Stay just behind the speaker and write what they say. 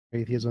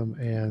atheism,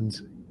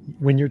 and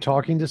when you're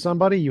talking to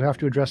somebody, you have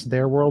to address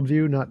their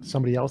worldview, not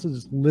somebody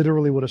else's. It's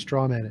literally what a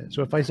straw man is.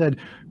 So if I said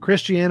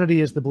Christianity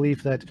is the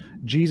belief that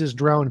Jesus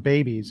drowned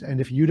babies, and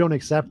if you don't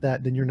accept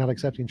that, then you're not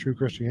accepting true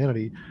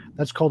Christianity,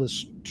 that's called a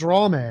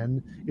straw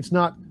man. It's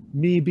not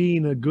me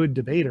being a good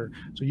debater.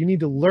 So you need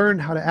to learn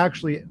how to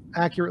actually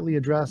accurately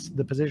address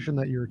the position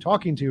that you're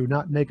talking to,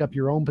 not make up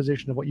your own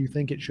position of what you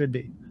think it should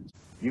be.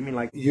 You mean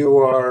like you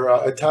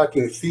are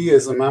attacking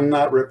theism? I'm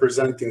not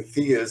representing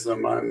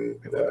theism. I'm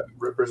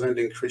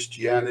representing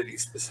Christianity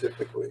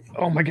specifically.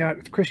 Oh my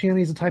God,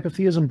 Christianity is a type of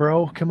theism,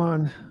 bro. Come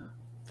on,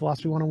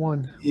 Philosophy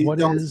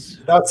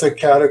 101. That's a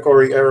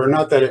category error.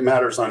 Not that it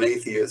matters on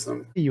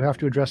atheism. You have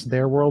to address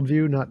their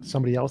worldview, not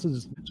somebody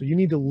else's. So you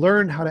need to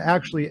learn how to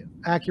actually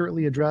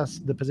accurately address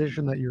the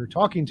position that you're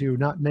talking to,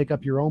 not make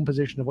up your own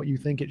position of what you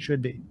think it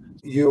should be.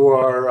 You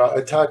are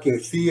attacking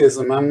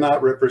theism. I'm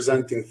not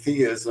representing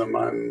theism.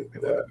 I'm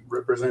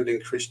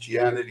representing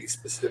Christianity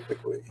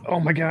specifically.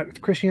 Oh my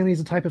God, Christianity is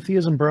a type of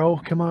theism,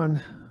 bro. Come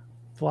on,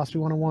 Philosophy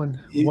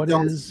 101.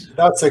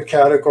 That's a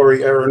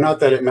category error. Not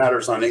that it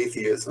matters on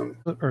atheism.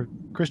 Or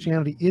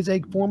Christianity is a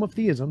form of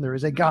theism. There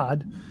is a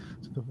God.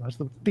 So that's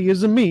what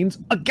theism means,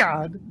 a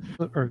God.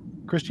 Or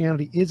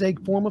Christianity is a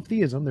form of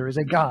theism. There is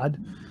a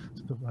God.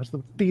 So that's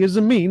what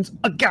theism means,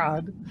 a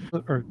God.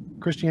 Or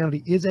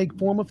Christianity is a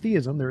form of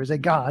theism. There is a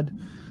God.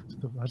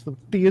 So that's what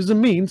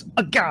theism means,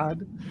 a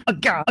God. A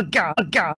God. A God. A God.